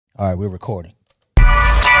All right, we're recording.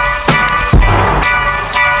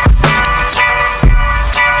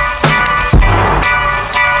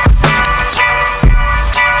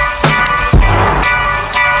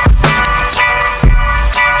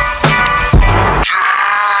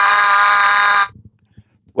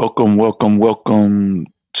 Welcome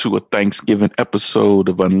to a Thanksgiving episode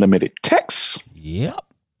of Unlimited Text. Yep.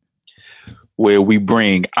 Where we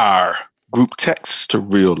bring our group texts to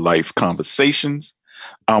real life conversations.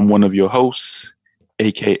 I'm one of your hosts,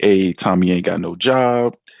 aka Tommy Ain't Got No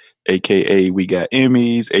Job, aka We Got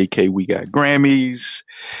Emmys, aka We Got Grammys,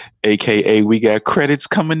 aka We Got credits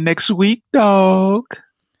coming next week, dog.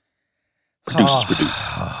 Producers produce.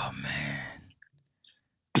 Oh man.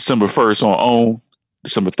 December 1st on OWN,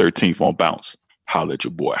 December 13th on Bounce. Holla at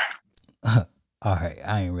your boy. All right,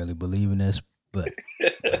 I ain't really believing this, but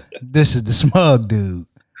this is the smug dude.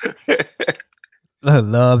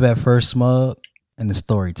 Love at First Smug and the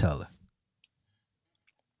storyteller.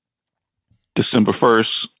 December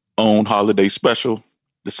 1st, OWN holiday special.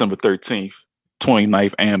 December 13th,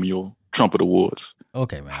 29th annual Trumpet Awards.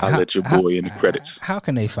 Okay, man. Holla at your boy in the credits. How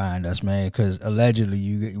can they find us, man? Because allegedly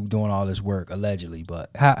you doing all this work, allegedly.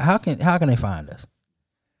 But how can they find us?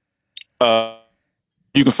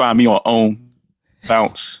 You can find me on OWN,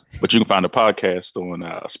 Bounce, but you can find the podcast on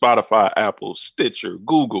Spotify, Apple, Stitcher,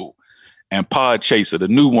 Google, and Podchaser, the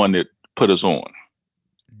new one that put us on.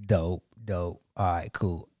 Dope. All right,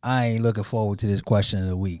 cool. I ain't looking forward to this question of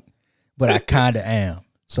the week, but I kind of am.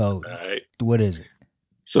 So, all right. What is it?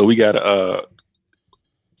 So we got a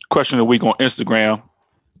question of the week on Instagram.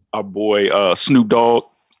 Our boy Snoop Dogg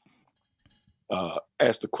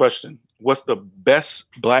asked the question, what's the best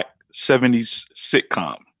Black 70s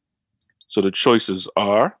sitcom? So the choices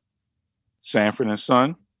are Sanford and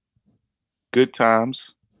Son, Good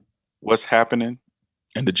Times, What's Happening,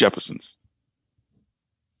 and The Jeffersons.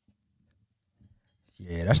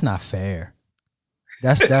 Yeah, that's not fair.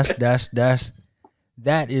 That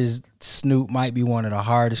is Snoop might be one of the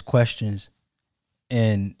hardest questions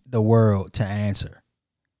in the world to answer.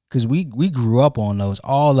 Because we grew up on those.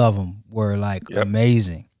 All of them were like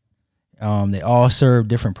amazing. They all serve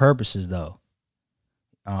different purposes though.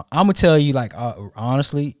 I'm gonna tell you, like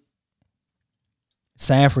honestly,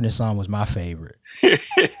 Sanford and Son was my favorite.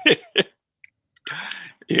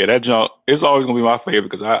 Yeah, that junk, it's always gonna be my favorite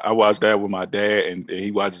because I watched that with my dad and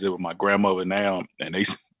he watches it with my grandmother now, and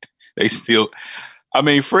they still. I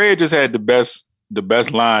mean, Fred just had the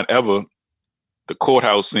best line ever. The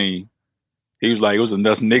courthouse scene. He was like, "It was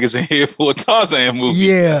enough niggas in here for a Tarzan movie."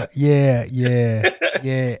 Yeah.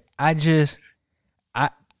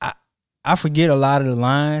 I forget a lot of the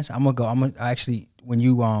lines. I'm gonna actually when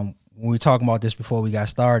we were talking about this before we got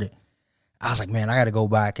started, I was like, man, I got to go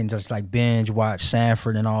back and just like binge watch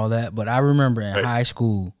Sanford and all that. But I remember in high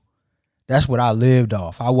school, that's what I lived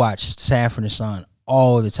off. I watched Sanford and Son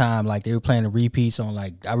all the time. Like they were playing the repeats on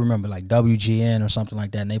like, I remember like WGN or something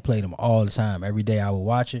like that. And they played them all the time. Every day I would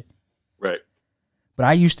watch it. Right. But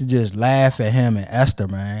I used to just laugh at him and Esther,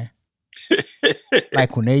 man.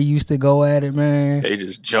 Like when they used to go at it, man. They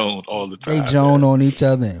just joned all the time. They joned on each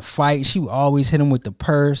other and fight. She would always hit him with the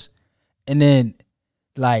purse. And then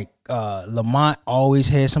like Lamont always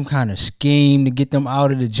had some kind of scheme to get them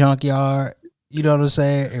out of the junkyard. You know what I'm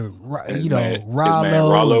saying? And,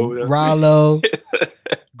 Rollo,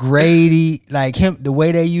 Grady, like him, the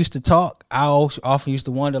way they used to talk, I often used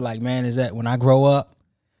to wonder, like, man, is that when I grow up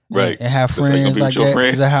and have friends like that?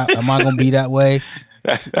 Is that how am I gonna be that way?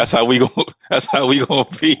 That's how we gonna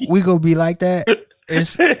be. We gonna be like that. And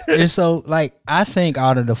so like I think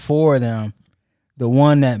out of the four of them, the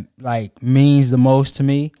one that like means the most to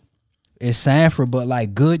me is Sanford, but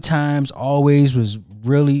like Good Times always was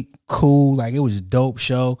really cool. Like it was a dope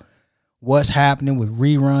show. What's Happening with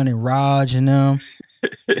Rerun and Raj and them.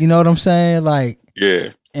 You know what I'm saying? Like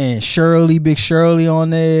and Shirley, Big Shirley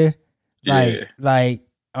on there. Like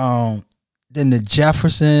then the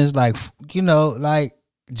Jeffersons, like you know, like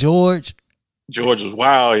George. George was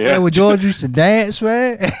wild, yeah. Yeah, when George used to dance,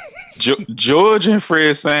 man. George and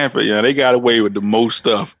Fred Sanford, they got away with the most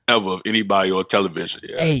stuff ever of anybody on television.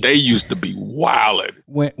 Yeah. Hey, they used to be wildin'.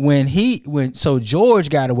 So George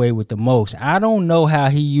got away with the most. I don't know how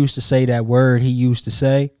he used to say that word he used to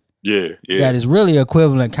say. Yeah. That is really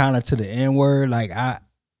equivalent kind of to the N word. Like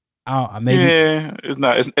maybe. Yeah,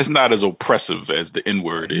 it's not as oppressive as the N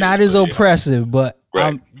word is. Not as oppressive, but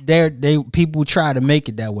people try to make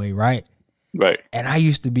it that way, right? Right. And I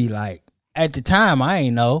used to be like, at the time, I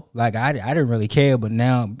ain't know. Like, I didn't really care. But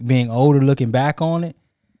now, being older, looking back on it,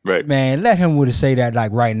 right, man, let him would have say that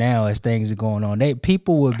like right now as things are going on.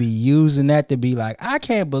 People would be using that to be like, I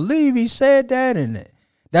can't believe he said that, and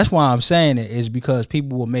That's why I'm saying it is because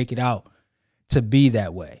people will make it out to be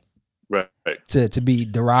that way, Right. to be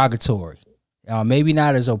derogatory. Maybe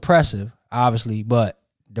not as oppressive, obviously, but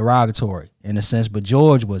derogatory in a sense. But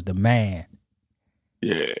George was the man.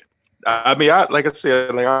 Yeah. I mean, like I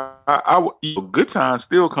said, Good Times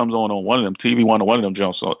still comes on one of them TV, one of them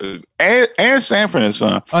jumps on, and Sanford and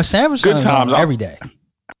Son. Sanford Good Times every day.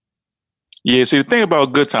 Yeah, see, the thing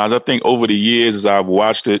about Good Times, I think over the years as I've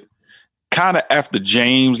watched it, kind of after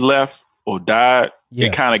James left or died,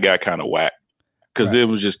 it kind of got kind of whack because it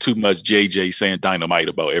was just too much JJ saying dynamite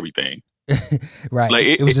about everything. Right. Like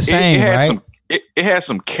it was the same, right? It had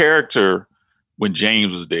some character when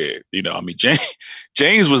James was there. You know, I mean,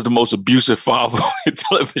 James was the most abusive father in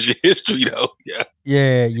television history, though.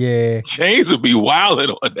 Yeah. James would be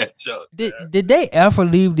wilding on that show. Did they ever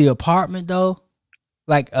leave the apartment though?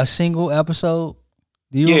 Like a single episode?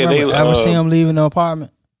 Do you remember ever see him leaving the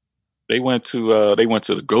apartment? They went to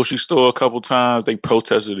the grocery store a couple times. They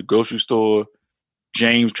protested the grocery store.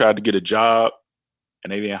 James tried to get a job,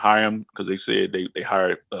 and they didn't hire him because they said they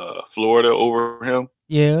hired Florida over him.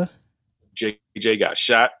 Yeah. JJ got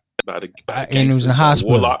shot by the and it was in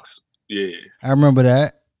hospital. Warlocks. Yeah, I remember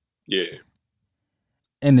that. Yeah,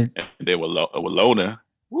 and they were Walona.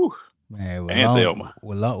 Woo. Man, and Thelma.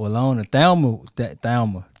 Walona,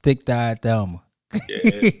 Thelma, thick-dyed Thelma.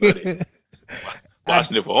 Yeah, buddy.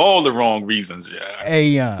 Watching it for all the wrong reasons. Yeah. A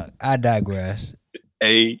Young. I digress.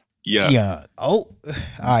 A Young. Oh, all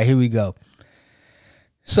right, here we go.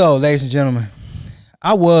 So, ladies and gentlemen,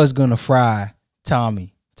 I was gonna fry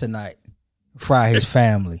Tommy tonight, fry his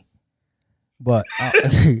family, but not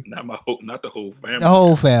the whole family. The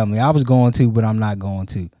whole family. I was going to, but I'm not going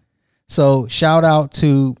to. So, shout out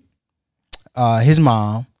to his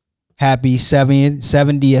mom. Happy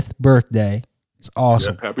 70th birthday. It's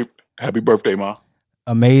awesome. Yeah, happy birthday, Mom.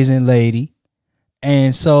 Amazing lady.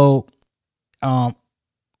 And so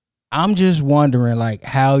I'm just wondering like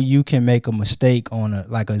how you can make a mistake on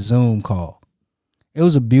a Zoom call. It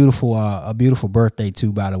was a beautiful birthday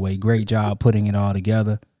too, by the way. Great job putting it all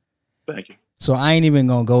together. Thank you. So I ain't even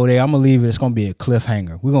gonna go there. I'm gonna leave it. It's gonna be a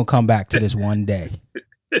cliffhanger. We're gonna come back to this one day.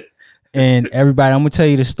 And everybody, I'm gonna tell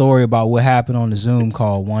you the story about what happened on the Zoom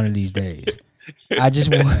call one of these days. I just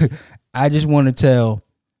want to tell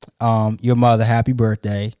your mother happy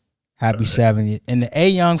birthday, happy 70th. And the A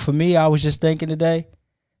Young for me, I was just thinking today,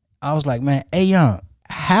 I was like, man, A Young,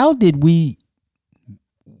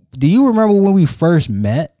 do you remember when we first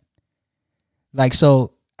met? Like,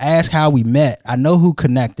 so ask how we met. I know who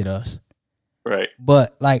connected us. Right.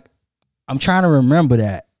 But like, I'm trying to remember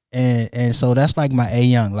that. And so that's like my A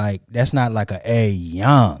Young. Like, that's not like A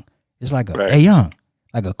Young. It's like A Young,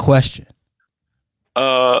 like a question.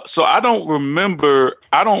 So I don't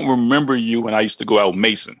remember you when I used to go out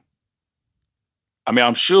Mason. I mean,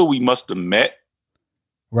 I'm sure we must have met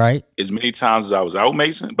right as many times as I was out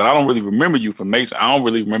Mason, but I don't really remember you from Mason. I don't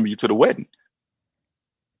really remember you to the wedding.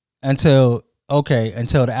 Until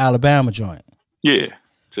the Alabama joint. Yeah,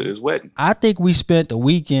 to his wedding. I think we spent the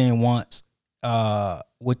weekend once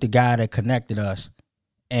with the guy that connected us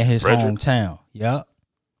in his hometown. Yep.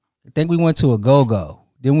 I think we went to a go-go.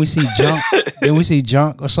 Didn't we see Junk? Didn't we see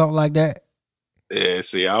Junk or something like that? Yeah,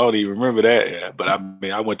 see, I don't even remember that. Yeah. But I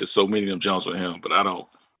mean, I went to so many of them Junks with him, but I don't.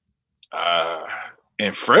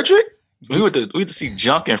 In Frederick? We went to see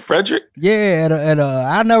Junk in Frederick? Yeah,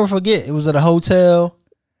 I'll never forget. It was at a hotel.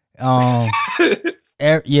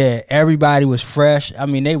 Everybody was fresh. I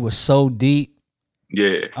mean, they were so deep.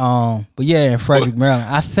 Yeah. But yeah, in Frederick, Maryland.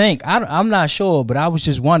 I think I'm not sure, but I was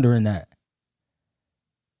just wondering that.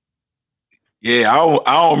 Yeah,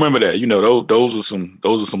 I don't remember that. You know, those are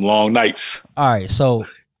some long nights. All right, so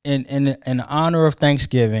in honor of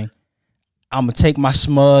Thanksgiving, I'm gonna take my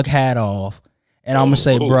smug hat off, and I'm gonna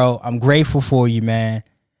say, bro, I'm grateful for you, man.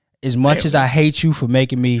 As much as I hate you for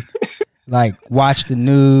making me like watch the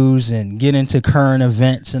news and get into current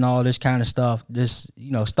events and all this kind of stuff,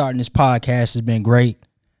 starting this podcast has been great.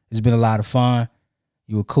 It's been a lot of fun.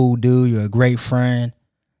 You're a cool dude. You're a great friend.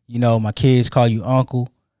 You know, my kids call you uncle.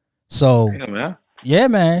 So yeah,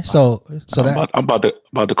 man. So I'm about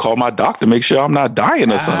to call my doctor, make sure I'm not dying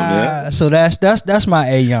or something, man. So that's my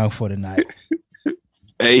A Young for tonight.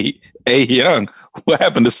 A Young. What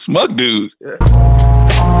happened to Smug Dude?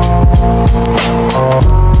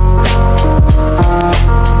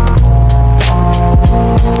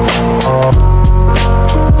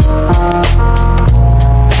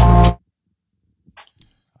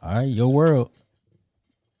 All right, your world.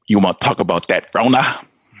 You want to talk about that Rona?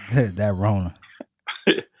 That Rona.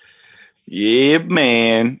 Yeah,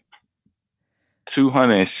 man.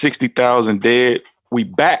 260,000 dead. We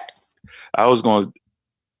back. I was going to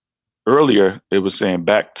earlier it was saying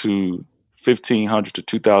back to 1,500 to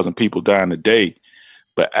 2,000 people dying a day,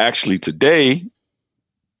 but actually today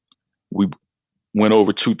we went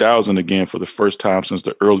over 2,000 again for the first time since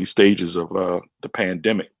the early stages of the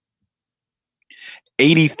pandemic.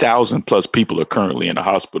 80,000 plus people are currently in the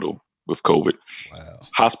hospital with COVID. Wow.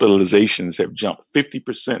 Hospitalizations have jumped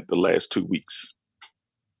 50% the last 2 weeks.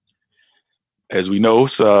 As we know,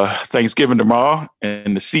 it's Thanksgiving tomorrow,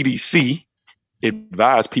 and the CDC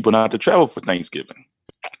advised people not to travel for Thanksgiving.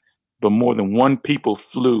 But more than one people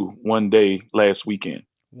flew one day last weekend.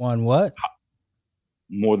 One what?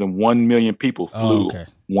 More than 1 million people flew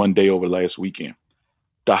one day over last weekend.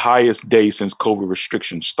 The highest day since COVID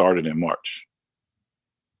restrictions started in March.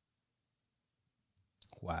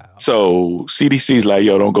 Wow. So CDC's like,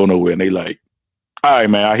 yo, don't go nowhere. And they like, all right,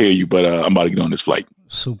 man, I hear you, but I'm about to get on this flight.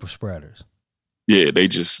 Super spreaders. Yeah, they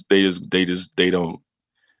did say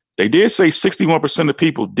 61% of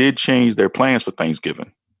people did change their plans for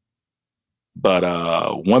Thanksgiving. But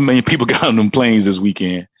 1 million people got on them planes this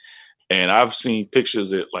weekend. And I've seen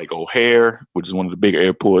pictures at like O'Hare, which is one of the bigger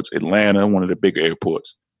airports, Atlanta, one of the bigger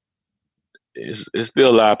airports. It's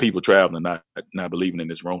still a lot of people traveling, not believing in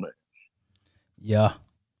this Rona. Yeah.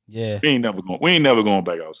 Yeah. We ain't never going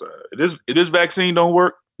back outside. If this vaccine don't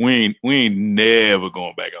work, we ain't never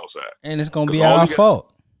going back outside. And it's gonna be our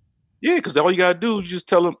fault. Yeah, because all you gotta do is just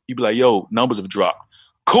tell them, you be like, yo, numbers have dropped.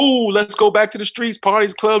 Cool, let's go back to the streets,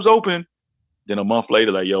 parties, clubs open. Then a month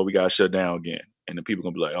later, like, yo, we gotta shut down again. And then people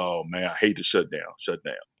gonna be like, oh man, I hate to shut down.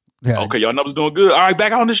 Yeah. Okay, y'all numbers doing good. All right,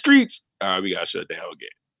 back on the streets. All right, we gotta shut down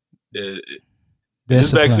again.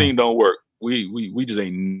 This vaccine don't work. We just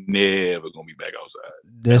ain't never gonna be back outside.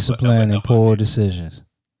 Discipline and poor decisions.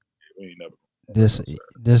 We ain't never.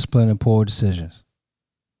 Discipline and poor decisions.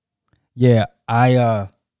 Yeah, I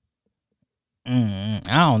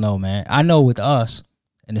don't know, man. I know with us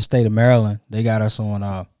in the state of Maryland, they got us on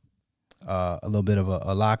a little bit of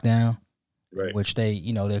a lockdown, right? Which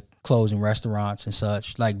they're closing restaurants and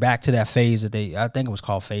such. Like back to that phase that I think it was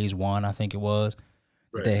called phase 1. I think it was.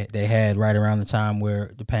 Right. They had right around the time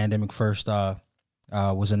where the pandemic first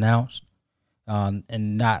was announced,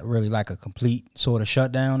 and not really like a complete sort of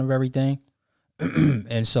shutdown of everything.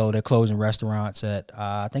 And so they're closing restaurants at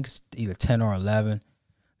I think it's either 10 or 11.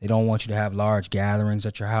 They don't want you to have large gatherings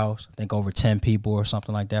at your house. I think over 10 people or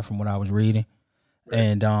something like that from what I was reading. Right.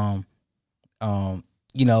 And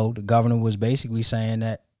the governor was basically saying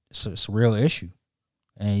that it's a real issue,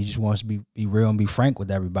 and he just wants to be real and be frank with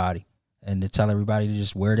everybody, and to tell everybody to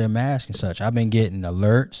just wear their mask and such. I've been getting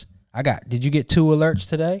alerts. Did you get 2 alerts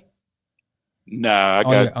today? Nah,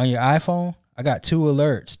 on your iPhone. I got 2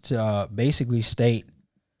 alerts to basically state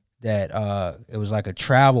that it was like a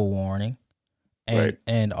travel warning, and right.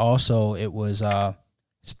 And also it was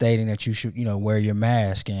stating that you should wear your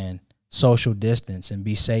mask and social distance and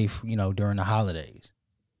be safe during the holidays.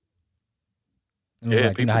 It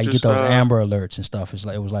was like how you get those Amber Alerts and stuff.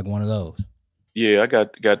 It was like one of those. Yeah, I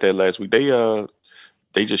got that last week.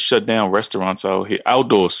 They just shut down restaurants out here,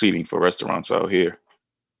 outdoor seating for restaurants out here.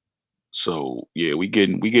 So yeah, we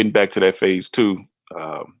getting back to that phase 2.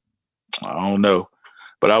 I don't know,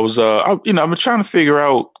 but I was I've been trying to figure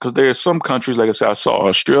out, because there are some countries, like I said, I saw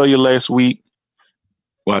Australia last week.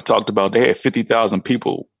 When I talked about, they had 50,000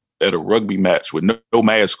 people at a rugby match with no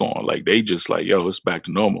mask on. Like they just like, yo, it's back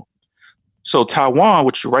to normal. So Taiwan,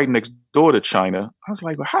 which is right next door to China, I was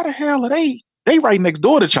like, well, how the hell are they right next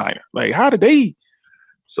door to China? Like, how did they?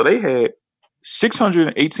 So they had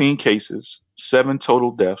 618 cases, 7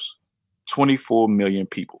 total deaths, 24 million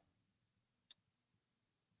people.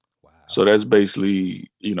 Wow. So that's basically,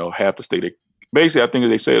 half the state. Basically, I think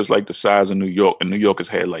they say it was like the size of New York, and New York has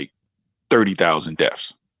had like 30,000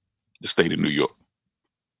 deaths, the state of New York.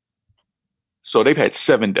 So they've had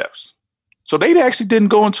 7 deaths. So they actually didn't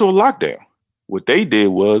go into a lockdown. What they did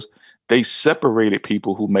was they separated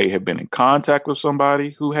people who may have been in contact with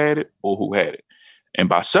somebody who had it or who had it. And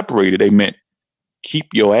by separated, they meant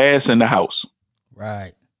keep your ass in the house.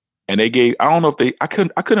 Right. And they gave, I don't know if I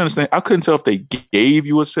couldn't understand. I couldn't tell if they gave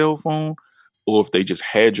you a cell phone or if they just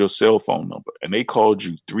had your cell phone number. And they called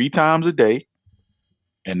you 3 times a day,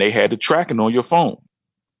 and they had the tracking on your phone.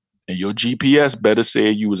 And your GPS better say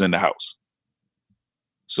you was in the house.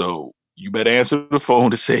 So you better answer the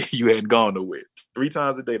phone to say you hadn't gone nowhere. 3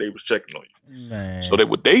 times a day they was checking on you. Man. So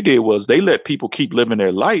what they did was they let people keep living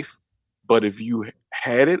their life. But if you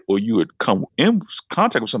had it or you had come in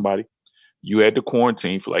contact with somebody, you had to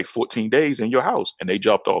quarantine for like 14 days in your house. And they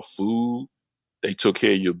dropped off food. They took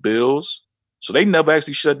care of your bills. So they never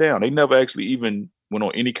actually shut down. They never actually even went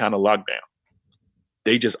on any kind of lockdown.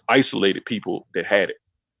 They just isolated people that had it.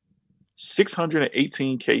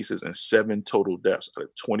 618 cases and 7 total deaths out of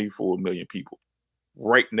 24 million people,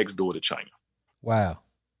 right next door to China. Wow.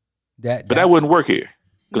 But that wouldn't work here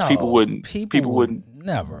because no, people wouldn't. People wouldn't.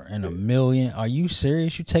 Never in a million. Are you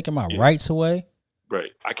serious? You taking my rights away?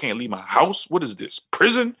 Right. I can't leave my house. What is this?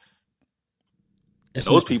 Prison? And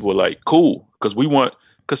those people are like, cool, because we want.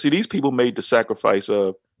 Because see, these people made the sacrifice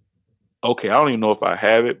of, okay, I don't even know if I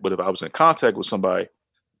have it, but if I was in contact with somebody,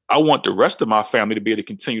 I want the rest of my family to be able to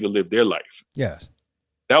continue to live their life. Yes.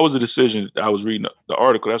 That was a decision. I was reading the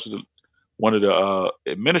article. That's what one of the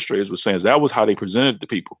administrators was saying. That was how they presented it to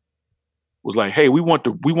people. Was like, hey, we want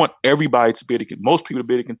everybody to be able to, most people to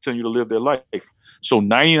be able to continue to live their life. So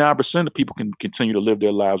 99% of people can continue to live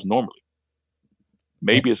their lives normally.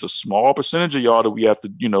 Maybe it's a small percentage of y'all that we have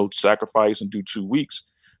to, sacrifice and do 2 weeks.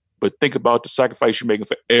 But think about the sacrifice you're making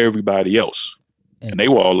for everybody else. And they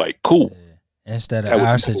were all like, cool. Instead of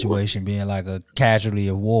our situation being like a casualty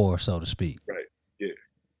of war, so to speak. Right. Yeah.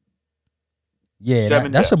 Yeah,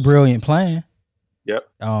 that's a brilliant plan. Yep.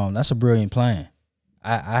 That's a brilliant plan.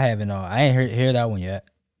 I haven't. I ain't hear that one yet.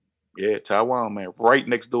 Yeah, Taiwan, man, right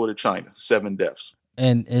next door to China, 7 deaths.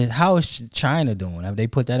 And how is China doing? Have they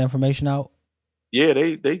put that information out? Yeah,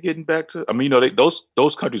 they getting back to. I mean,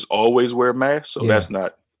 those countries always wear masks, so that's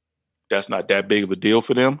not that big of a deal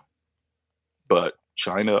for them. But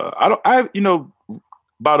China, about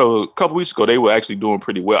a couple weeks ago, they were actually doing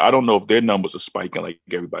pretty well. I don't know if their numbers are spiking like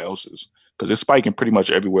everybody else's, because it's spiking pretty much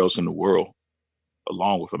everywhere else in the world,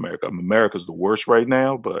 along with America. I mean, America's the worst right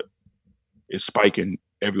now, but it's spiking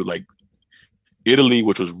like Italy,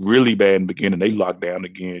 which was really bad in the beginning, they locked down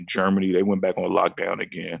again. Germany, they went back on lockdown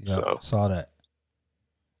again. Yep, so saw that.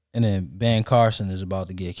 And then Ben Carson is about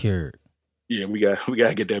to get cured. Yeah, we got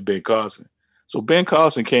to get that Ben Carson. So Ben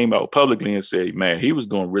Carson came out publicly and said, man, he was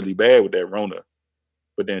doing really bad with that Rona.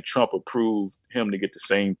 But then Trump approved him to get the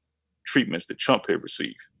same treatments that Trump had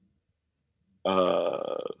received.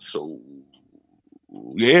 So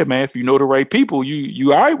yeah, man, if you know the right people,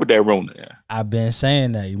 you all right with that Rona. Yeah. I've been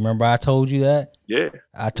saying that. You remember I told you that? Yeah.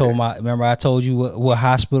 I told you what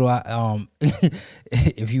hospital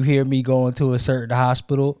if you hear me going to a certain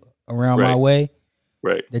hospital around my way,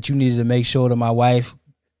 right, that you needed to make sure that my wife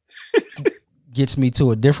gets me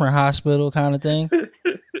to a different hospital kind of thing.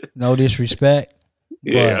 No disrespect.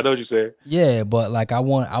 Yeah, I know what you're saying. Yeah, but like I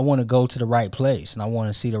want to go to the right place and I want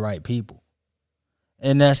to see the right people.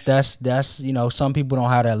 And that's some people don't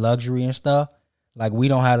have that luxury and stuff. Like we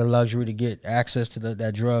don't have the luxury to get access to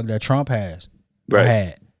that drug that Trump had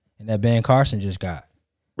and that Ben Carson just got.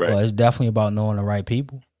 Right. But it's definitely about knowing the right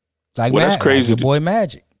people. Like that's crazy. Like your boy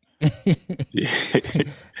Magic.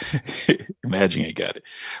 Magic ain't got it.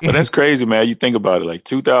 But that's crazy, man. You think about it, like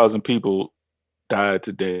 2,000 people died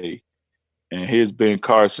today. And here's Ben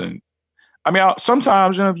Carson. I mean,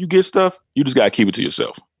 sometimes, if you get stuff, you just got to keep it to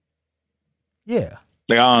yourself. Yeah.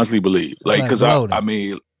 Like, I honestly believe. Like, because I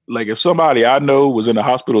mean, like, if somebody I know was in the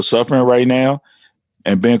hospital suffering right now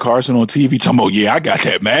and Ben Carson on TV talking about, yeah, I got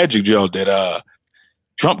that magic gel that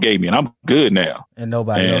Trump gave me and I'm good now. And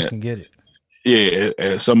nobody else can get it. Yeah.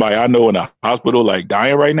 And somebody I know in the hospital, like,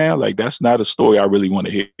 dying right now, like, that's not a story I really want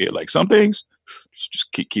to hear. Like, some things,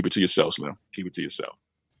 just keep it to yourself, Slim. Keep it to yourself.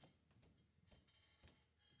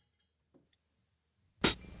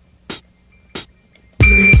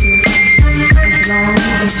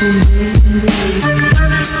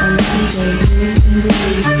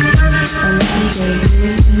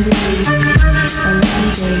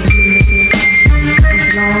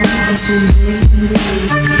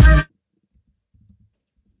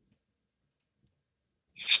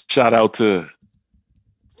 Shout out to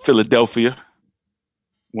Philadelphia,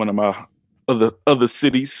 one of my other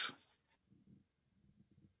cities.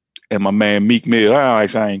 And my man Meek Mill. I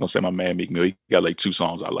ain't gonna say my man Meek Mill. He got like 2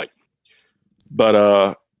 songs I like.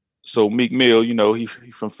 But so Meek Mill, he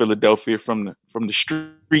from Philadelphia, from the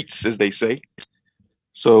streets, as they say.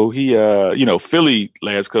 So he, Philly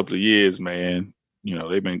last couple of years, man.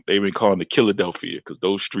 They've been calling it Philadelphia because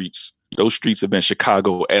those streets have been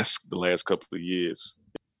Chicago-esque the last couple of years.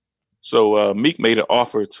 So Meek made an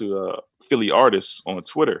offer to Philly artists on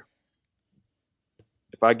Twitter.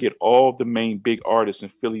 If I get all the main big artists in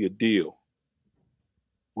Philly a deal,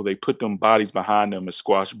 will they put them bodies behind them and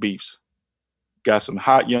squash beefs? Got some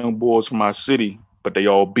hot young boys from my city, but they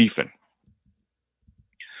all beefing.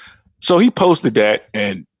 So he posted that,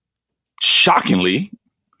 and shockingly,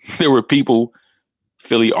 there were people,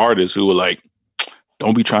 Philly artists, who were like,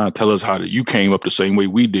 don't be trying to tell us you came up the same way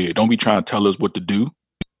we did. Don't be trying to tell us what to do.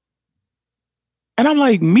 And I'm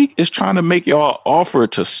like, Meek is trying to make y'all offer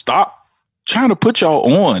to stop trying to put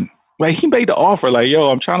y'all on Like he made the offer, like, yo,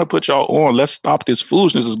 I'm trying to put y'all on. Let's stop this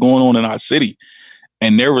foolishness that's going on in our city.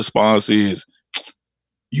 And their response is,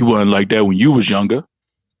 you wasn't like that when you was younger.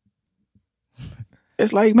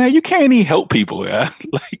 It's like, man, you can't even help people. Yeah?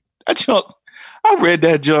 Like that junk. I read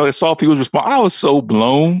that junk and saw people's response. I was so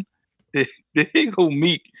blown. There go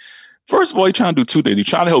Meek. First of all, he trying to do two things. He's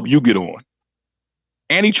trying to help you get on.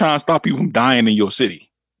 And he trying to stop you from dying in your city.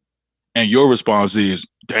 And your response is,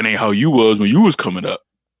 that ain't how you was when you was coming up.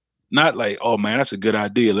 Not like, oh man, that's a good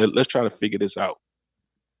idea. Let's try to figure this out.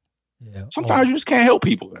 Yeah. Sometimes you just can't help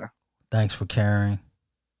people, man. Thanks for caring.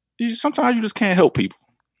 Sometimes you just can't help people.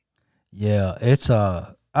 Yeah, it's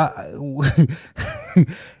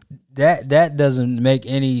that doesn't make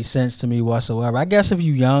any sense to me whatsoever. I guess if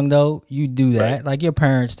you're young though, you do that. Right. Like your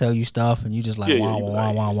parents tell you stuff and you just like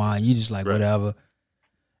wah. You just like whatever.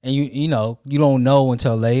 And you know, you don't know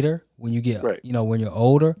until later when you get when you're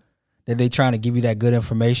older that they trying to give you that good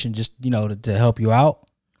information just, to help you out.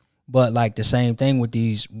 But like the same thing with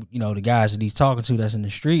these, the guys that he's talking to that's in the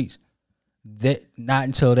streets, that not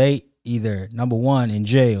until they either number one in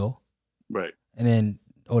jail. Right. And then,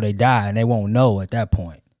 or they die and they won't know at that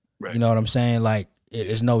point. Right. You know what I'm saying? Like,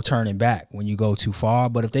 there's no turning back when you go too far.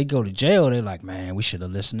 But if they go to jail, they're like, man, we should have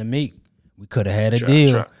listened to Meek. We could have had a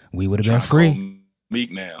deal. We would have been free.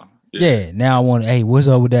 Meek now. Yeah. Now I want to, hey, what's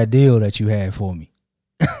up with that deal that you had for me?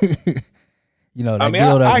 Deal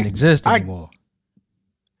doesn't exist anymore.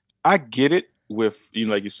 I get it with,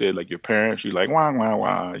 like you said, like your parents, you like, wah,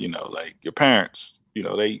 like your parents,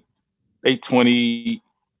 they 20,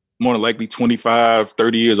 more than likely 25,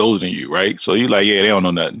 30 years older than you, right? So you like, yeah, they don't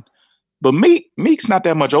know nothing. But Meek's not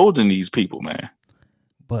that much older than these people, man.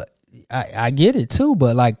 But I get it too.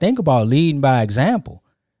 But like, think about leading by example.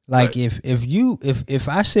 Like if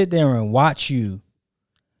I sit there and watch you,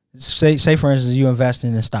 say for instance, you invest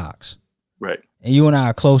in the stocks, right? And you and I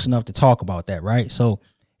are close enough to talk about that, right? So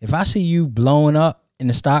if I see you blowing up in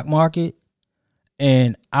the stock market,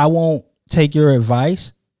 and I won't take your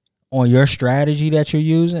advice on your strategy that you're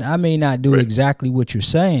using, I may not do exactly what you're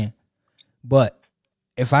saying, but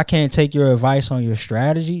if I can't take your advice on your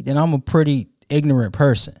strategy, then I'm a pretty ignorant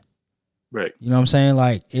person. Right. You know what I'm saying?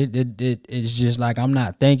 Like it's just like I'm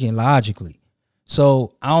not thinking logically.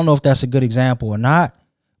 So I don't know if that's a good example or not,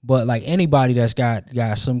 but like anybody that's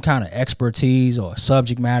got some kind of expertise or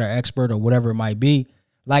subject matter expert or whatever it might be,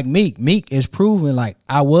 like Meek is proving like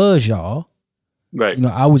I was y'all. Right.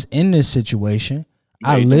 I was in this situation.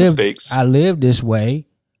 I lived this way.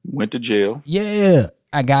 Went to jail. Yeah.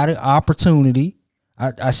 I got an opportunity.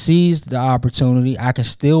 I seized the opportunity. I can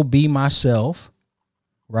still be myself,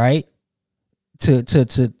 right? To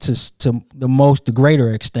the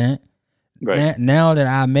greater extent. Right. Now that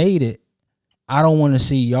I made it, I don't want to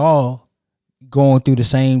see y'all going through the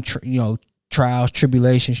same, trials,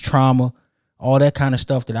 tribulations, trauma, all that kind of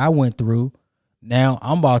stuff that I went through. Now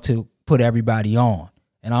I'm about to put everybody on,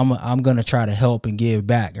 and I'm gonna try to help and give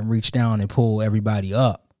back and reach down and pull everybody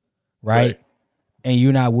up, right? And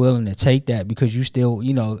you're not willing to take that because you still,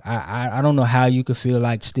 I don't know how you could feel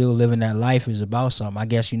like still living that life is about something. I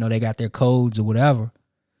guess, they got their codes or whatever,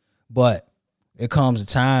 but it comes a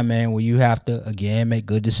time, man, where you have to, again, make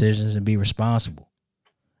good decisions and be responsible.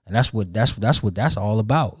 And that's what that's all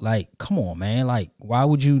about. Like, come on, man. Like, why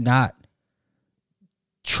would you not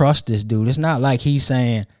trust this dude? It's not like he's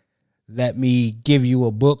saying, let me give you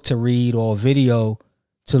a book to read or a video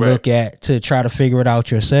to look at to try to figure it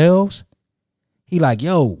out yourselves. He like,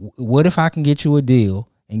 yo, what if I can get you a deal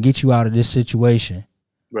and get you out of this situation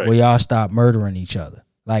where y'all stop murdering each other?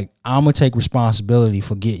 Like, I'm going to take responsibility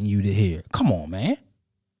for getting you to here. Come on, man.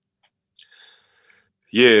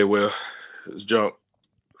 Yeah, well, it's jump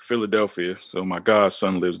Philadelphia. So my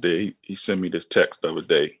godson lives there. He sent me this text the other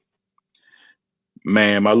day.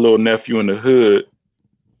 Man, my little nephew in the hood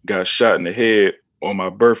got shot in the head on my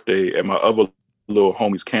birthday at my other little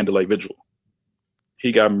homie's candlelight vigil.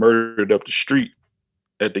 He got murdered up the street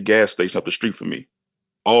at the gas station up the street from me.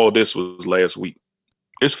 All this was last week.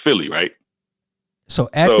 It's Philly, right? So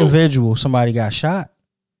the vigil, somebody got shot?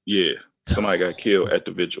 Yeah, somebody got killed at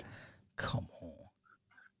the vigil. Come on.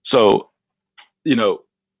 So,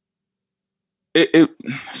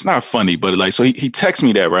 it's not funny, but like, so he texts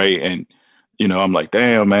me that, right? And, I'm like,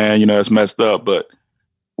 damn, man, it's messed up. But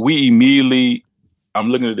we immediately, I'm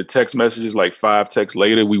looking at the text messages, like 5 texts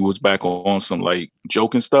later, we was back on some like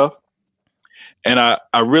joking stuff. And I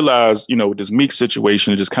realized, with this Meek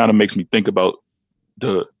situation, it just kind of makes me think about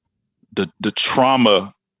the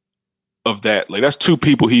trauma of that. Like, that's 2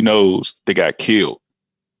 people he knows that got killed.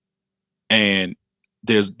 And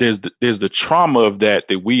there's the trauma of that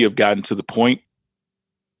we have gotten to the point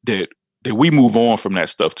that that we move on from that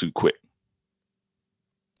stuff too quick.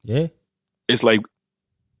 Yeah. It's like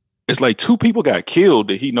two people got killed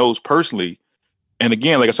that he knows personally. And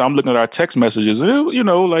again, like I said, I'm looking at our text messages, and I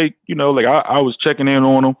was checking in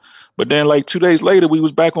on them, but then like 2 days later, we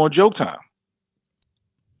was back on joke time.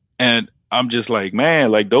 And I'm just like,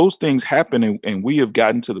 man, like those things happen, and we have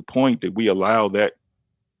gotten to the point that we allow that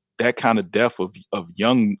kind of death of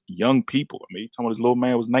young people. I mean, talking about this little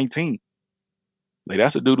man was 19. Like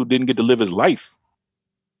that's a dude who didn't get to live his life.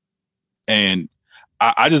 And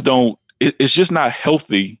I just don't. It's just not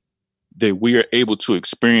healthy that we are able to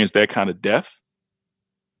experience that kind of death.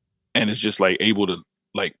 And it's just like able to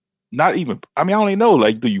like not even. I mean, I don't even know.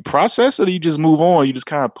 Like, do you process it or do you just move on? You just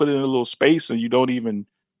kind of put it in a little space and you don't even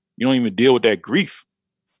deal with that grief.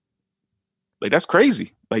 Like that's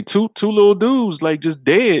crazy. Like two little dudes like just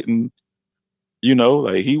dead, and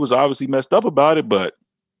like he was obviously messed up about it, but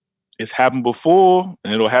it's happened before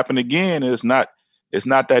and it'll happen again. And it's not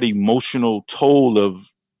that emotional toll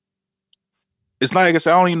of. It's like I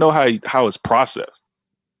said, I don't even know how it's processed.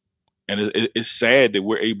 And it's sad that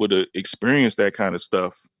we're able to experience that kind of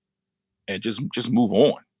stuff and just move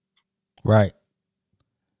on. Right.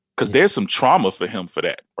 Because there's some trauma for him for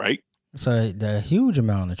that, right? So the huge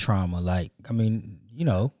amount of trauma. Like, I mean,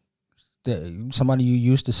 somebody you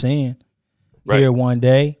used to seeing here one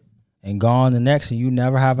day and gone the next, and you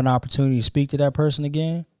never have an opportunity to speak to that person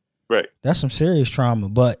again. Right. That's some serious trauma.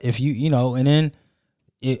 But if and then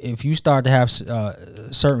if you start to have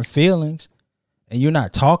certain feelings and you're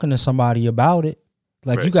not talking to somebody about it,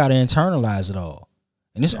 like you got to internalize it all.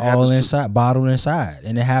 And it's all inside, bottled inside.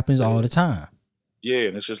 And it happens all the time. Yeah.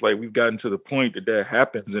 And it's just like, we've gotten to the point that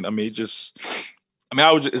happens. And I mean,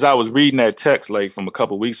 I was reading that text like from a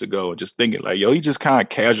couple of weeks ago and just thinking like, yo, he just kind of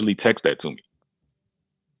casually texted that to me.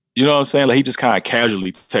 You know what I'm saying? Like he just kind of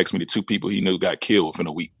casually texted me the two people he knew got killed within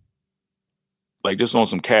a week. Like just on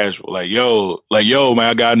some casual, like, yo, man,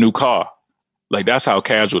 I got a new car. Like that's how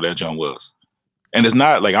casual that junk was. And it's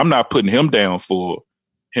not like, I'm not putting him down for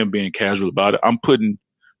him being casual about it. I'm putting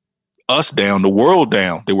us down, the world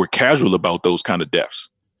down, that we're casual about those kind of deaths.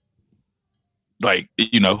 Like,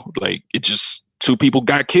 like it just, two people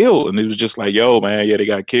got killed and it was just like, yo, man, yeah, they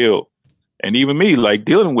got killed. And even me, like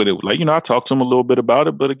dealing with it, like, I talked to him a little bit about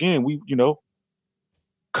it, but again, we, a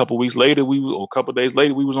couple days later, we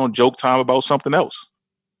was on joke time about something else.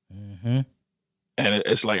 Mm-hmm. And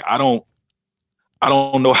it's like, I don't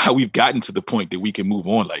know how we've gotten to the point that we can move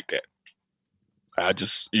on like that. I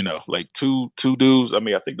just, like two dudes. I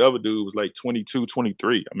mean, I think the other dude was like 22,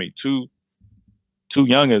 23. I mean, two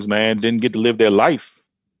youngins, man, didn't get to live their life.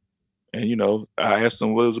 And, I asked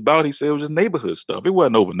him what it was about. He said it was just neighborhood stuff. It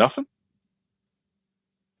wasn't over nothing. It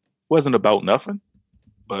wasn't about nothing,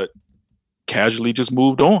 but casually just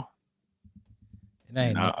moved on.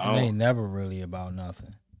 It ain't never really about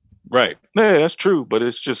nothing. Right. Yeah, that's true. But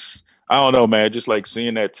it's just, I don't know, man. Just like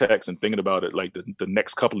seeing that text and thinking about it, like the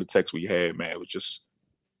next couple of texts we had, man, it was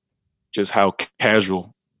just how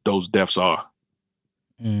casual those deaths are.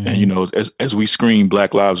 Mm-hmm. And, as we scream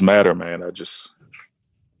Black Lives Matter, man, I just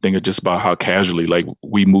think it's just about how casually, like,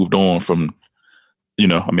 we moved on from,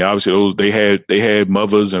 I mean, obviously they had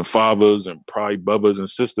mothers and fathers and probably brothers and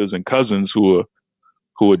sisters and cousins who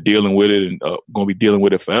are dealing with it and going to be dealing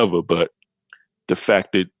with it forever. But the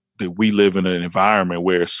fact that we live in an environment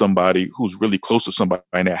where somebody who's really close to somebody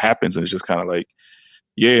and that happens, and it's just kind of like,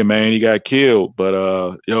 yeah, man, he got killed,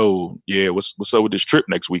 but yo, yeah, what's up with this trip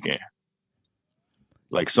next weekend?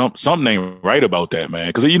 Like something ain't right about that, man.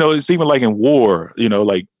 Because it's even like in war,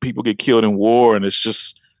 like people get killed in war, and it's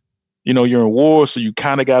just, you're in war, so you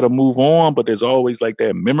kind of got to move on, but there's always like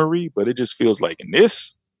that memory. But it just feels like in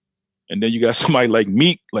this, and then you got somebody like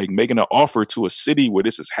Meek, like making an offer to a city where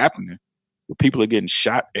this is happening, where people are getting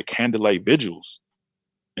shot at candlelight vigils,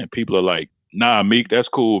 and people are like, "Nah, Meek, that's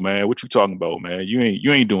cool, man. What you talking about, man?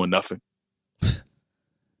 You ain't doing nothing."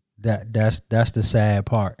 That's the sad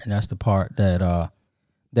part, and that's the part that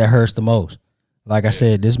hurts the most. Like I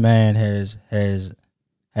said, this man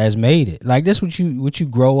has made it. Like this, what you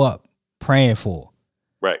grow up praying for,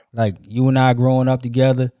 right? Like you and I growing up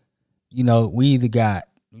together, we either got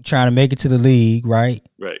trying to make it to the league, right?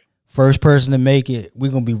 Right. First person to make it,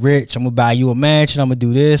 we're gonna be rich. I'm gonna buy you a mansion. I'm gonna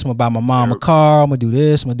do this. I'm gonna buy my mom a car. I'm gonna do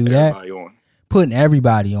this. I'm gonna do that. On. Putting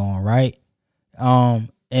everybody on, right?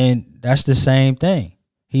 And that's the same thing.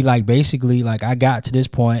 He like basically like, I got to this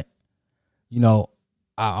point, I'm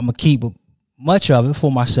gonna keep much of it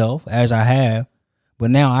for myself as I have. But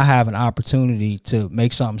now I have an opportunity to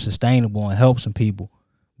make something sustainable and help some people,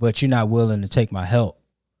 but you're not willing to take my help.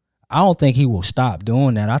 I don't think he will stop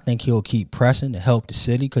doing that. I think he'll keep pressing to help the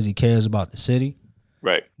city because he cares about the city.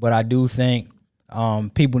 Right. But I do think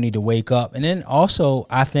people need to wake up. And then also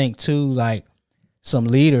I think too, like some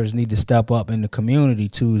leaders need to step up in the community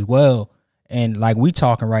too as well. And like we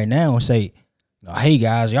talking right now and say, hey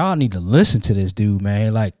guys, y'all need to listen to this dude,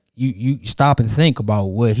 man. Like you stop and think about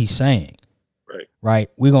what he's saying.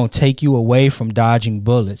 Right. We're going to take you away from dodging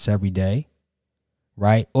bullets every day.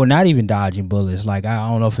 Right. Or not even dodging bullets. Like, I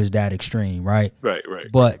don't know if it's that extreme. Right. Right.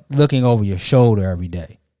 But looking over your shoulder every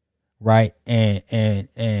day. Right.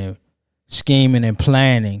 And scheming and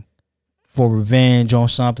planning for revenge on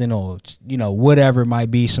something, or, whatever it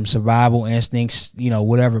might be, some survival instincts,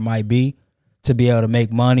 whatever it might be, to be able to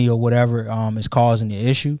make money or whatever is causing the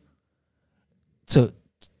issue. To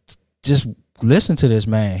just listen to this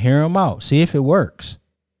man, hear him out, see if it works.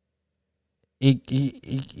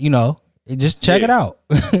 Just check it out.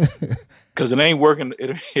 Because it ain't working.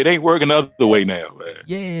 It ain't working the other way now, man.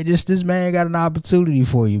 Yeah, just this man got an opportunity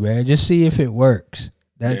for you, man. Just see if it works.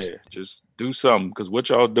 Just do something, because what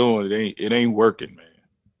y'all doing, it ain't working, man.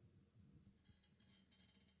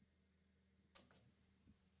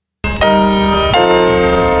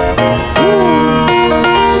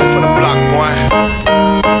 For the block, boy.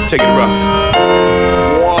 Take it rough.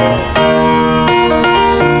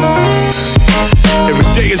 Every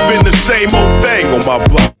day it's been the same old thing on my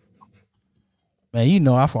block. Man,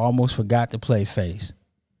 I almost forgot to play Face.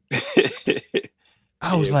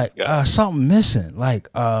 I was like, something missing. Like,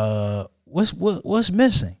 what's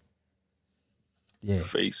missing? Yeah,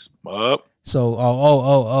 Face up. So,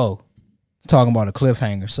 talking about a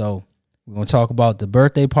cliffhanger. So we're gonna talk about the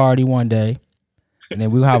birthday party one day, and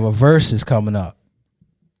then we'll have a versus coming up.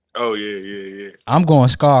 Oh yeah. I'm going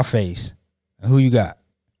Scarface. Who you got?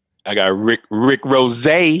 I got Rick Rose.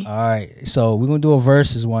 All right, so we're gonna do a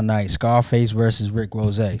versus one night. Scarface versus Rick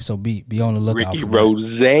Rose. So be on the lookout. Ricky for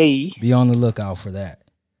Rose. That. Be on the lookout for that.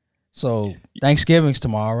 So Thanksgiving's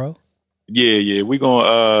tomorrow. Yeah. We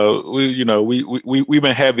gonna we've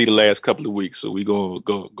been heavy the last couple of weeks, so we gonna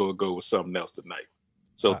go with something else tonight.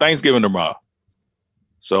 So Thanksgiving tomorrow.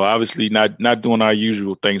 So obviously not doing our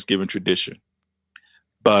usual Thanksgiving tradition,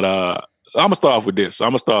 but I'm gonna start off with this. I'm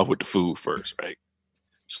gonna start off with the food first, right?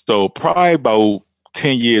 So probably about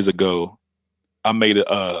 10 years ago, I made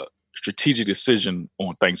a strategic decision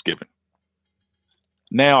on Thanksgiving.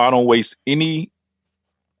 Now I don't waste any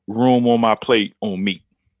room on my plate on meat.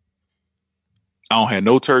 I don't have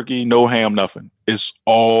no turkey, no ham, nothing. It's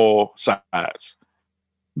all sides.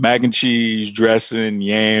 Mac and cheese, dressing,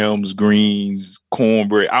 yams, greens,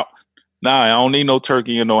 cornbread. I don't need no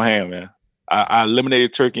turkey and no ham, man. I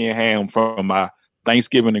eliminated turkey and ham from my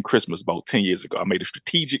Thanksgiving and Christmas about 10 years ago. I made a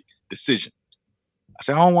strategic decision. I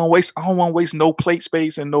said, I don't want to waste no plate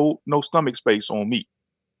space and no stomach space on meat.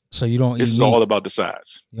 So you don't eat meat? This is all about the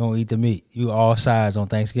sides. You don't eat the meat. You all sides on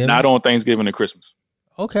Thanksgiving? Not on Thanksgiving and Christmas.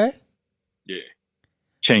 Okay. Yeah.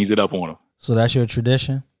 Changed it up on them. So that's your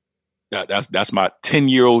tradition? That's my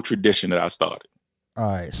 10-year-old tradition that I started.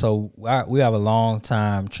 All right. So we have a long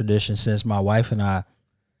time tradition since my wife and I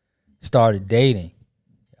started dating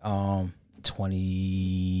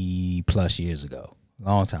 20 plus years ago.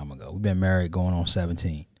 Long time ago. We've been married going on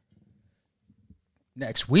 17.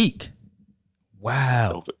 Next week.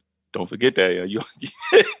 Wow. Don't forget that. You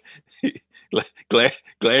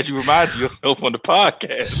glad you reminded yourself on the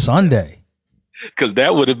podcast. Sunday. Because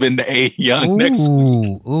that would have been the A Young next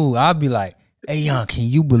week. Ooh, I'll be like, hey Young, can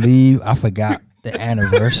you believe I forgot the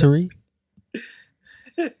anniversary?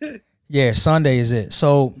 Yeah, Sunday is it.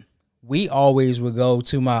 So we always would go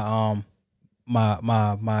to my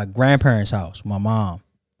my grandparents' house, my mom,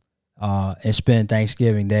 and spend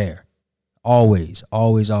Thanksgiving there. Always.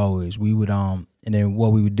 We would and then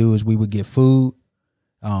what we would do is we would get food,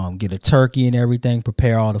 get a turkey and everything,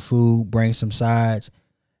 prepare all the food, bring some sides,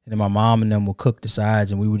 and then my mom and them would cook the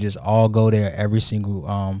sides, and we would just all go there every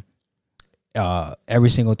single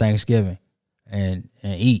Thanksgiving and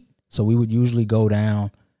eat. So we would usually go down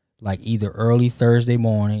like either early Thursday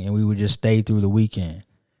morning, and we would just stay through the weekend.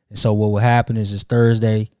 And so what would happen is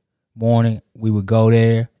Thursday morning, we would go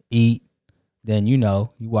there, eat. Then, you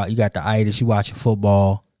got the itis, you watching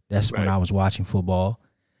football. That's right. When I was watching football,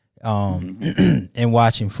 and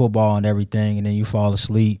watching football and everything. And then you fall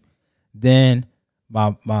asleep. Then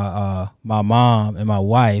my mom and my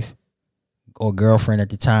wife, or girlfriend at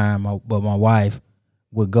the time, but my wife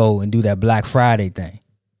would go and do that Black Friday thing.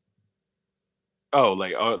 Oh,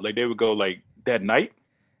 like they would go like that night,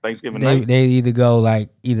 Thanksgiving night? They either go like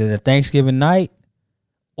either the Thanksgiving night,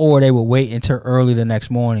 or they would wait until early the next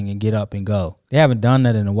morning and get up and go. They haven't done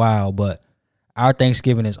that in a while, but our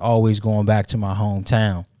Thanksgiving is always going back to my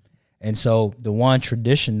hometown. And so the one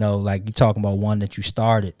tradition, though, like you're talking about one that you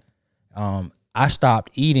started, I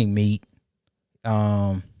stopped eating meat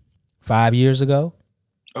 5 years ago.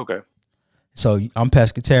 Okay. So I'm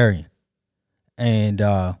pescatarian. And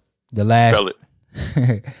the last Spell it.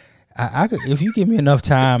 I could, if you give me enough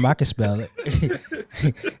time, I can spell it.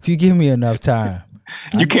 If you give me enough time.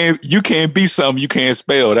 You can't be something you can't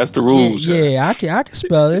spell. That's the rules. Yeah, I can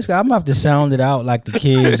spell this. I'm gonna have to sound it out like the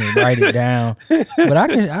kids and write it down. But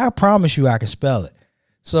I promise you I can spell it.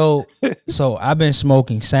 So I've been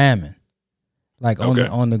smoking salmon. Like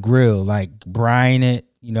on the grill, like brine it,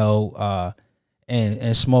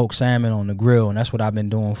 and smoke salmon on the grill. And that's what I've been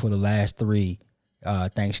doing for the last 3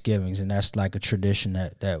 Thanksgivings. And that's like a tradition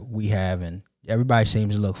that we have, and everybody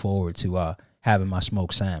seems to look forward to having my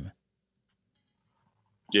smoked salmon.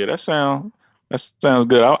 Yeah, that sounds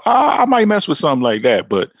good. I might mess with something like that,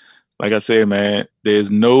 but like I said, man, there's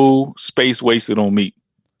no space wasted on meat.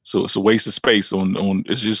 So it's a waste of space on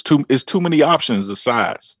it's just too many options of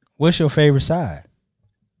size. What's your favorite side?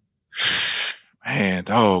 Man,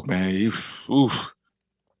 dog, man. Oof.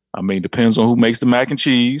 I mean, depends on who makes the mac and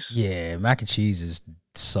cheese. Yeah, mac and cheese is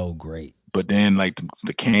so great. But then, like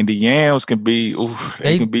the candy yams can be,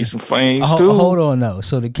 they can be some flames too. Hold on, though.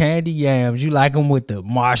 So the candy yams, you like them with the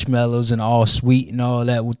marshmallows and all sweet and all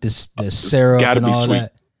that, with the syrup and all sweet.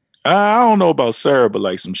 That. I don't know about syrup, but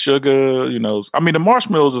like some sugar, I mean, the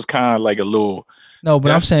marshmallows is kind of like a little. No,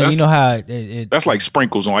 but I'm saying, you know how it that's like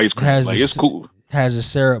sprinkles on ice cream. Like it's cool. Has a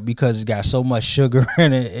syrup because it's got so much sugar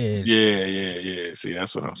in it. And yeah. See,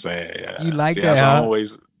 that's what I'm saying. Yeah. You like that? Huh?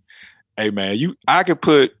 Always. Hey man,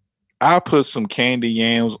 I put some candy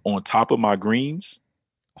yams on top of my greens,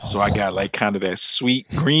 so I got like kind of that sweet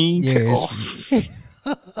green. Yeah,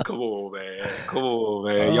 Come on,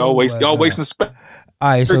 man. Y'all wasting space. All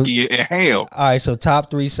right, turkey and ham. All right, so top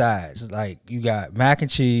 3 sides. Like you got mac and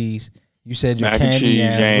cheese. You said your mac candy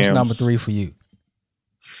yams. What's number 3 for you?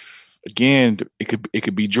 Again, it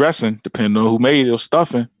could be dressing, depending on who made it, or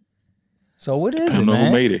stuffing. So what is it, man? I don't know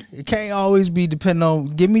who made it. It can't always be depending on.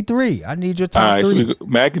 Give me 3. I need your top 3. So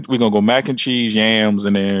we're gonna go mac and cheese, yams,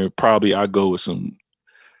 and then probably I go with some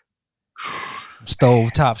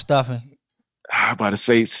stove top stuffing. I'm about to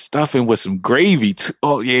say stuffing with some gravy too.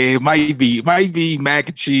 Oh yeah, it might be mac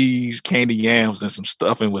and cheese, candy yams, and some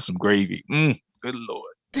stuffing with some gravy. Good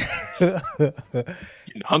Lord.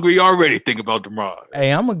 You're hungry already. Think about tomorrow.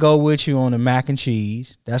 Hey, I'm gonna go with you on the mac and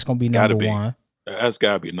cheese. That's gonna be number 1. That's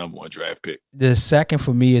gotta be a number 1 draft pick. The second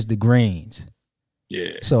for me is the greens.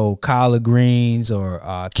 Yeah. So collard greens or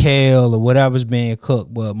kale or whatever's being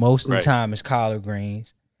cooked, but most of the time it's collard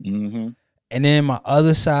greens. Mm-hmm. And then my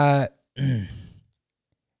other side,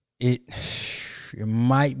 it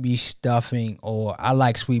might be stuffing, or I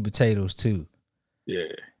like sweet potatoes too. Yeah.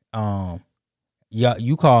 Yeah,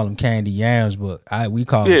 you call them candy yams, but we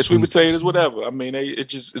call them sweet potatoes, whatever. I mean, it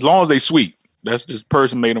just as long as they sweet. That's just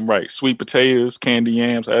person made them right. Sweet potatoes, candy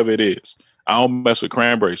yams, however it is. I don't mess with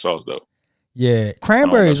cranberry sauce though. Yeah,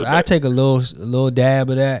 cranberries. I take a little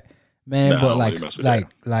dab of that, man. But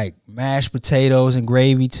like mashed potatoes and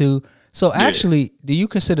gravy too. So actually, do you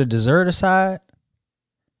consider dessert a side?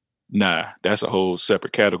 Nah, that's a whole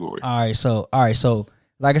separate category. All right, so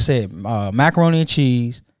like I said, macaroni and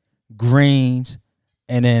cheese, greens,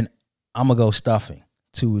 and then I'm gonna go stuffing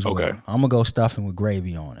too as well. Okay. I'm gonna go stuffing with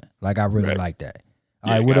gravy on it. Like I really like that.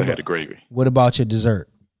 All right, what about the gravy? What about your dessert?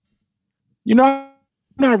 I'm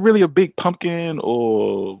not really a big pumpkin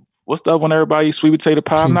or what's the other one everybody eats? Sweet potato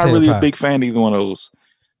pie. I'm not really a big fan of either one of those.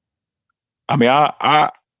 I mean,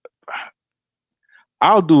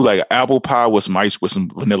 I'll do like an apple pie with some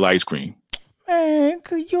vanilla ice cream. Man,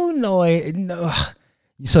 you know it. No.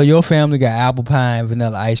 So your family got apple pie and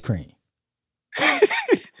vanilla ice cream.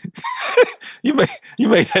 You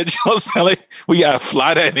made that joke sound like we gotta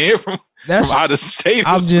fly that in from out of state.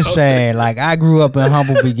 I'm just saying, like I grew up in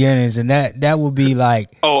humble beginnings, and that would be like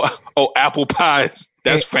apple pies.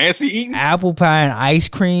 That's fancy eating. Apple pie and ice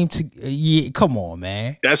cream. Come on,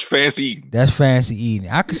 man. That's fancy eating. That's fancy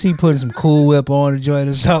eating. I could see putting some Cool Whip on the joint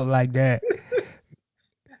or something like that.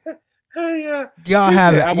 Yeah. Y'all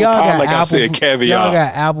have it. Y'all got like apple, I said, caviar. Y'all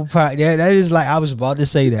got apple pie. Yeah, that is like I was about to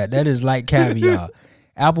say that. That is like caviar.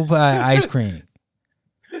 Apple pie and ice cream.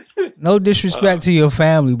 No disrespect to your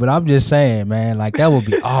family, but I'm just saying, man, like that would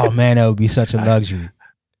be that would be such a luxury.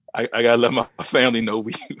 I gotta let my family know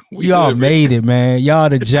we y'all made it, man. Y'all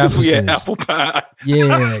the Jeffersons. We had apple pie.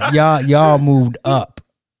 Yeah, y'all moved up.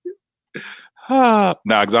 Nah,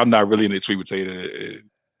 because I'm not really into sweet potato.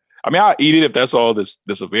 I mean, I'll eat it if that's all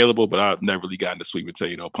that's available, but I've never really gotten the sweet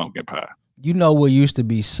potato or pumpkin pie. You know what used to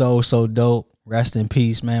be so dope? Rest in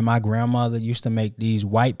peace, man. My grandmother used to make these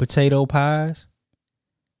white potato pies.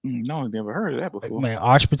 No, I've never heard of that before. Man,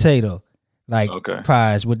 arch potato. like Okay.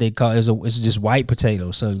 pies. What they call it's just white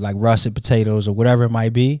potatoes, so like russet potatoes or whatever it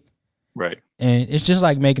might be. Right. And it's just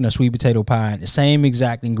like making a sweet potato pie. The same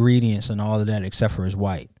exact ingredients and all of that, except for it's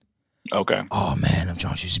white. Okay. Oh man, them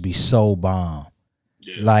joints used to be so bomb.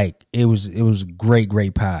 Yeah. Like it was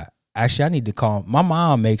great pie. Actually, I need to call. My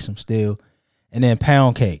mom makes them still, and then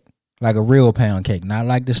pound cake, like a real pound cake, not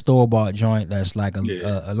like the store bought joint that's like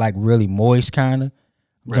a like really moist kind of.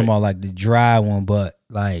 I'm talking about like the dry one, but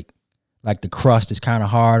like the crust is kind of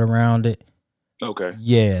hard around it. Okay.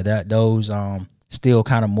 Yeah, those still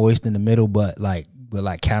kind of moist in the middle, but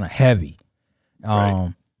kind of heavy.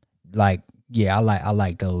 Like yeah, I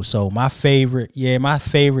like those. So my favorite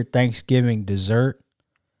Thanksgiving dessert.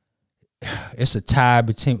 It's a tie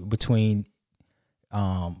between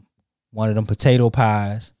one of them potato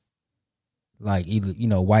pies, like either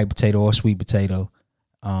white potato or sweet potato,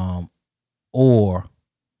 or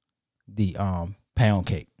the pound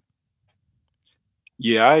cake.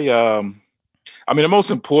 Yeah, I mean, the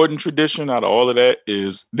most important tradition out of all of that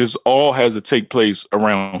is this all has to take place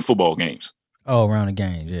around football games. Oh, around the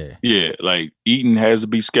games, yeah. Yeah, like eating has to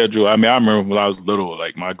be scheduled. I mean, I remember when I was little,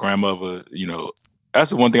 like my grandmother,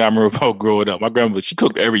 that's the one thing I remember about growing up. My grandmother, she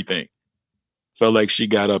cooked everything. Felt like she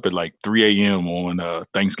got up at like 3 a.m. on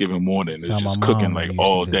Thanksgiving morning. It was just cooking like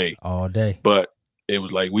all day. All day. But it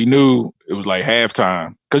was like we knew it was like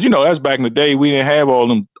halftime. Because that's back in the day, we didn't have all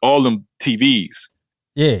them TVs.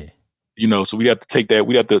 Yeah. So we have to take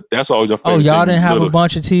that. That's always a favorite. Oh, y'all thing. didn't have a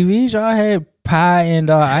bunch of TVs? Y'all had pie and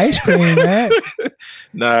ice cream, man.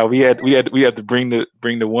 Nah, we had to bring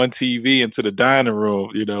the one TV into the dining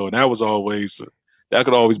room, and that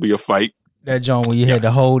could always be a fight. That joint where you had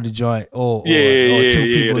to hold the joint, or two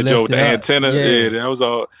people the lift joint with it the up. antenna. Yeah, that was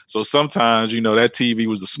all. So sometimes, that TV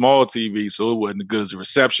was the small TV, so it wasn't as good as the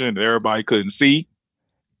reception, and everybody couldn't see.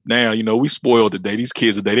 Now, we spoiled today. These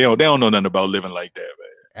kids today, they don't know nothing about living like that, man.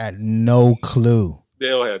 I had no clue. They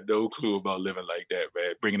don't have no clue about living like that,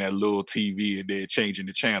 man. Bringing that little TV and then changing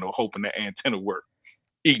the channel, hoping the antenna work.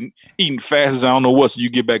 Eating fast as I don't know what, so you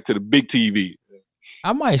get back to the big TV.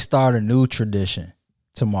 I might start a new tradition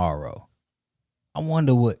tomorrow. I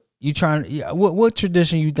wonder what you what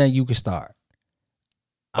tradition you think you could start?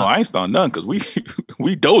 Oh, I ain't starting none because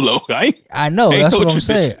we dolo. I know that's what I'm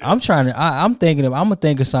saying. I'm I'm gonna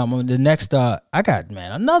think of something. The next I got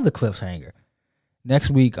another cliffhanger.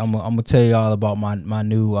 Next week I'm gonna tell you all about my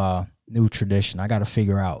new tradition. I got to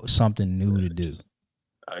figure out something new to do.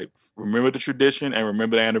 I remember the tradition and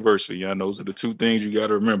remember the anniversary. Yeah, those are the two things you got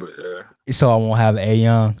to remember. So I won't have A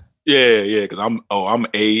Young. Yeah, because I'm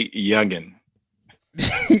A Youngin.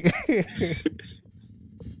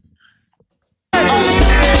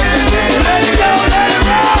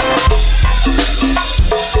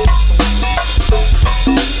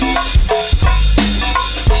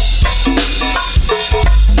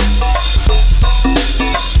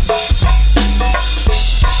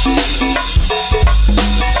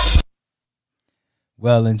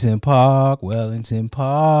 Wellington Park.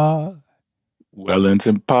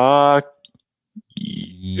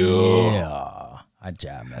 Yeah. I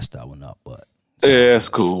just messed that one up, but yeah, that's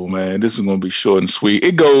cool, man. This is gonna be short and sweet.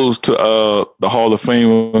 It goes to the Hall of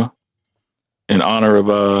Fame in honor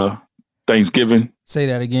of Thanksgiving. Say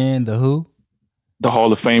that again. The who? The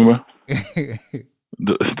Hall of Famer.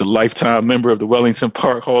 the lifetime member of the Wellington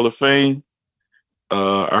Park Hall of Fame.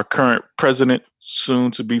 Our current president,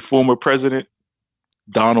 soon to be former president,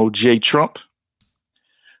 Donald J. Trump.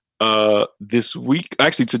 This week,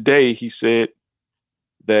 actually today, he said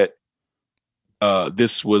that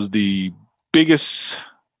this was the biggest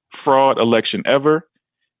fraud election ever,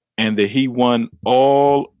 and that he won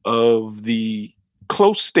all of the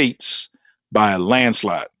close states by a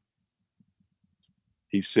landslide.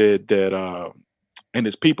 He said that, and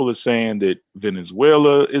his people are saying that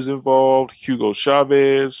Venezuela is involved. Hugo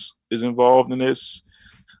Chavez is involved in this.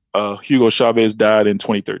 Hugo Chavez died in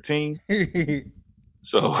 2013.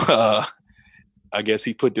 So I guess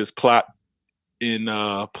he put this plot in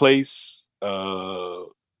place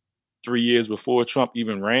 3 years before Trump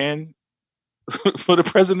even ran for the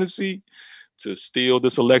presidency to steal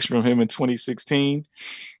this election from him in 2016.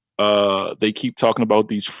 They keep talking about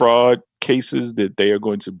these fraud cases that they are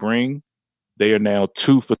going to bring. They are now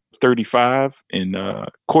 2 for 35 in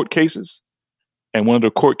court cases. And one of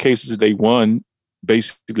the court cases they won,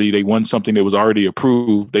 basically they won something that was already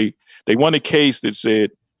approved. They won a case that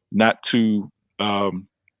said not to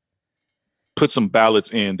put some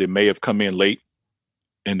ballots in that may have come in late.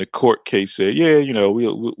 And the court case said,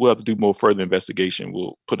 we'll have to do more further investigation.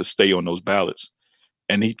 We'll put a stay on those ballots.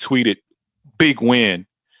 And he tweeted, big win.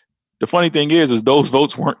 The funny thing is those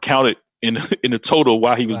votes weren't counted in the total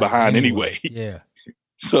while he was behind anyway. Yeah.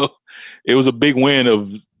 So it was a big win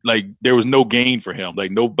of like there was no gain for him.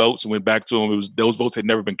 Like no votes went back to him. It was those votes had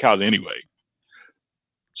never been counted anyway.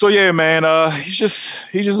 So yeah, man, he's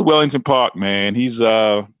just Wellington Park, man. He's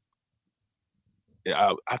I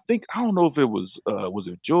think I don't know if it was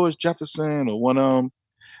it George Jefferson or one of them.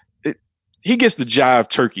 He gets the jive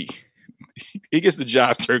turkey. He gets the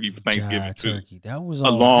jive turkey for Thanksgiving jive too. Turkey. That was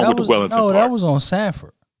along with the Wellington Park. that was on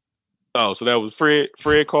Sanford. Oh, so that was Fred.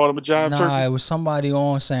 Fred called him a jive turkey. Nah, it was somebody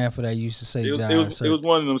on Sanford that used to say jive turkey. It was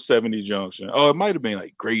one of them 70s junction. Oh, it might have been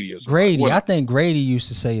like Grady or something. Grady, I think Grady used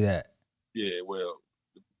to say that. Yeah, well,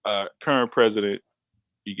 current president,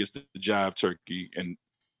 he gets the jive turkey and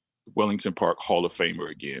Wellington Park Hall of Famer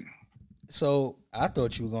again. So I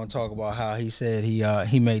thought you were going to talk about how he said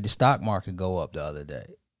he made the stock market go up the other day.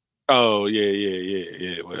 Oh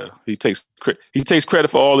yeah. Well, he takes credit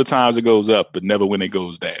for all the times it goes up, but never when it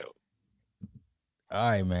goes down. All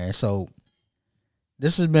right, man. So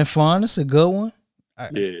this has been fun. It's a good one.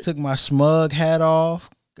 I took my smug hat off.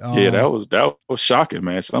 That was shocking,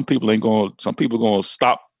 man. Some people gonna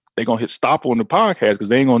stop. They gonna hit stop on the podcast because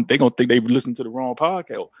they gonna think they listened to the wrong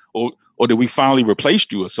podcast, or did we finally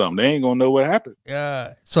replaced you or something? They ain't gonna know what happened.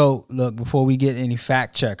 Yeah. So look, before we get any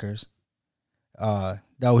fact checkers, that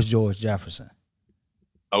was George Jefferson.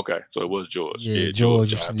 Okay, so it was George. Yeah,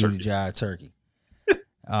 George used to do the jive turkey.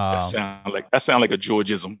 That sound like a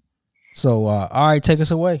Georgism. So all right, take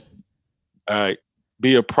us away. All right,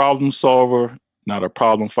 be a problem solver, not a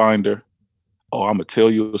problem finder. Oh, I'm gonna tell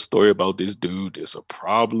you a story about this dude. It's a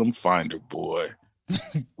problem finder, boy.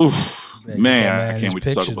 Oof, man, I can't wait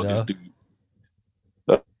to talk about this dude.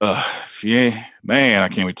 Yeah, man, I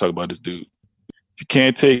can't wait to talk about this dude. If you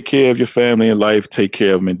can't take care of your family in life, take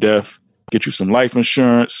care of them in death. Get you some life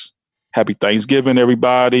insurance. Happy Thanksgiving,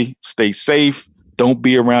 everybody. Stay safe. Don't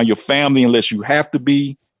be around your family unless you have to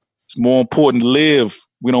be. It's more important to live.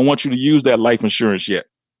 We don't want you to use that life insurance yet.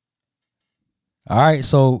 All right,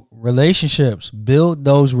 so relationships. Build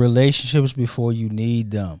those relationships before you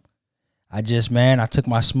need them. I took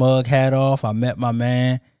my smug hat off. I met my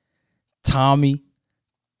man, Tommy,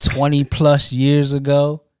 20 plus years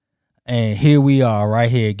ago. And here we are right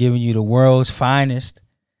here giving you the world's finest.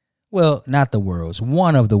 Well, not the world's,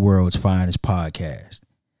 one of the world's finest podcasts.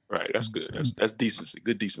 Right, that's good. That's decency.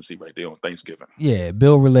 Good decency right there on Thanksgiving. Yeah,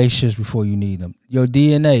 build relationships before you need them. Your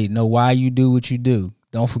DNA, know why you do what you do.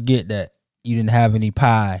 Don't forget that you didn't have any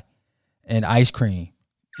pie and ice cream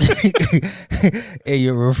in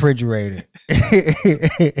your refrigerator.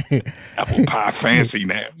 Apple pie fancy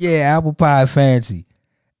now. Yeah, apple pie fancy.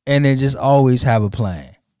 And then just always have a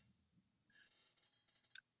plan.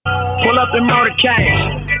 Pull up in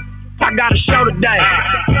motorcade. I got a show today.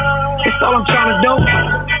 That's all I'm trying to do.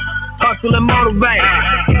 Hustle and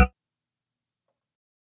motivate.